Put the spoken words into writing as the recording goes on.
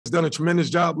done a tremendous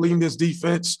job leading this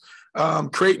defense,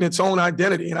 creating its own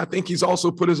identity. And I think he's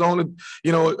also put his own,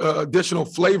 additional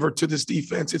flavor to this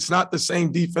defense. It's not the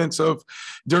same defense of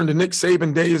during the Nick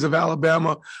Saban days of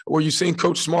Alabama, where you've seen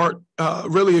Coach Smart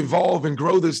really evolve and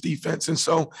grow this defense. And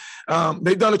so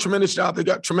they've done a tremendous job. They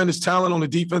got tremendous talent on the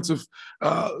defensive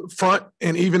front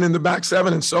and even in the back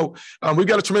seven. And so we've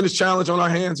got a tremendous challenge on our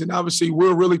hands. And obviously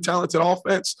we're a really talented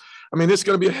offense. I mean, it's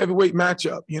going to be a heavyweight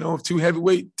matchup, of two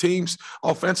heavyweight teams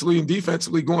offensively and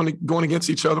defensively going against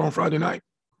each other on Friday night.